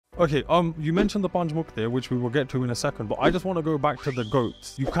Okay, you mentioned the Panchmukh there, which we will get to in a second, but I just want to go back to the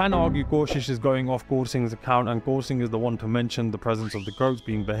goats. You can argue Koshish is going off Gaur Singh's account, and Gaur Singh is the one to mention the presence of the goats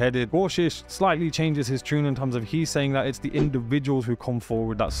being beheaded. Koshish slightly changes his tune in terms of he's saying that it's the individuals who come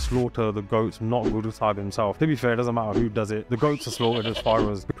forward that slaughter the goats, not Guru Sahib himself. To be fair, it doesn't matter who does it. The goats are slaughtered as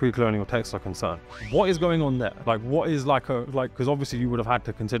far as the pre-colonial texts are concerned. What is going on there? Like, what is because obviously you would have had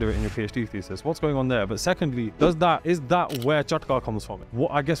to consider it in your PhD thesis. What's going on there? But secondly, is that where Chatka comes from?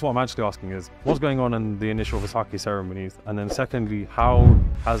 I guess what I'm actually asking is, what's going on in the initial Vaisakhi ceremonies? And then secondly, how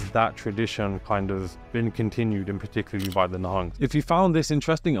has that tradition kind of been continued, and particularly by the Nihangs? If you found this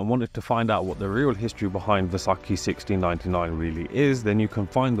interesting and wanted to find out what the real history behind Vaisakhi 1699 really is, then you can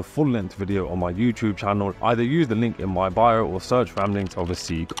find the full-length video on my YouTube channel. Either use the link in my bio or search Ramblings of a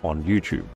Sikh on YouTube.